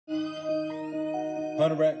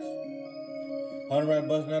100 racks. 100 racks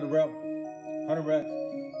busting out the rap. 100 racks.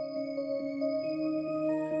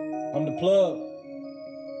 I'm the plug.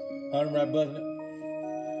 100 racks busting it.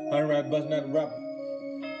 100 racks busting out the rap.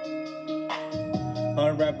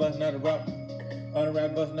 100 racks busting out the rap. 100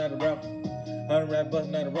 racks busting out the rap. 100 racks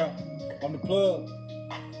busting out the rap. I'm the plug.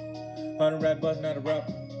 100 racks busting out the rap.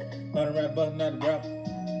 100 racks busting out the rap.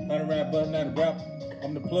 100 racks busting out the rap.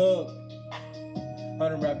 I'm the plug.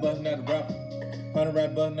 100 racks busting out the rap. 100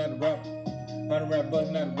 racks busting out the rap. 100 racks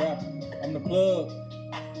busting out the rap. I'm the plug.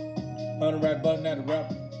 100 racks busting out the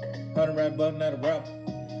rap. 100 racks busting out the rap.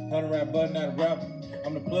 100 racks busting out the rap.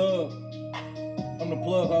 I'm the plug. I'm the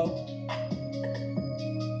plug, ho.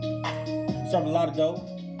 Serve a lot of dope.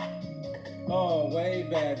 Oh, way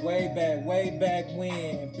back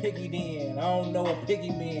when. Picky then. I don't know a picky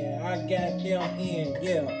man. I got them in,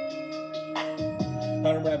 yeah.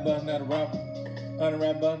 100 racks busting out the rap. 100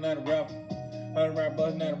 racks busting out the rap. 100 racks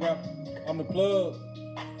busting out the rap. I'm the plug.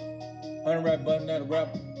 100 racks busting out the rap.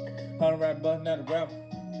 100 racks busting out the rap.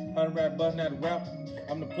 100 racks busting out the rap.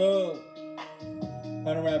 I'm the plug.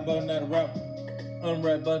 100 racks busting out the rap. 100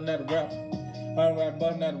 racks busting out the rap. 100 racks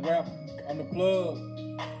busting out the rap. I'm the plug.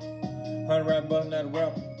 100 racks busting out the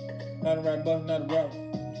rap. 100 racks busting out the rap.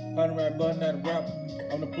 100 racks busting out the rap.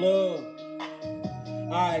 I'm the plug.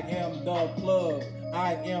 I am the plug.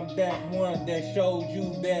 I am that one that showed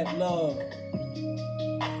you that love.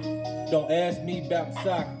 Don't ask me about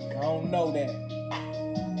soccer. I don't know that.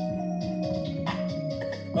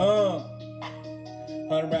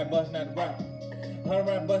 100 racks busting out the rap. 100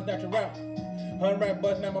 racks busting out your rap. 100 racks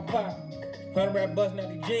busting out my pop. 100 racks busting out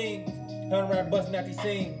the jeans. 100 racks busting out the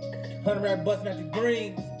scenes. 100 racks busting out the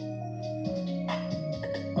greens.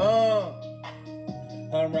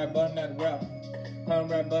 100 racks busting out the rap. 100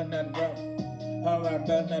 racks busting out the rap. 100 racks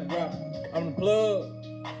busting out the rap. I'm the plug.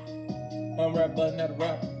 100 racks busting out the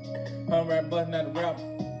rap. 100 racks busting out the rap.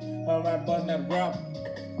 100 racks busting out the rap.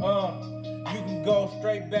 You can go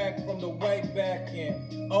straight back from the way back and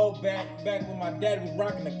back when my daddy was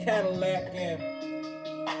rocking a Cadillac and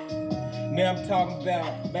now I'm talking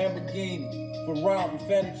about Lamborghini, Ferrari,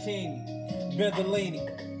 Fettuccine, Benzolini.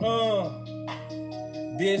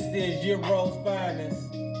 This is Euro's finest.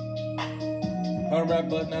 100 racks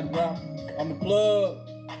busting out the rap. I'm the plug.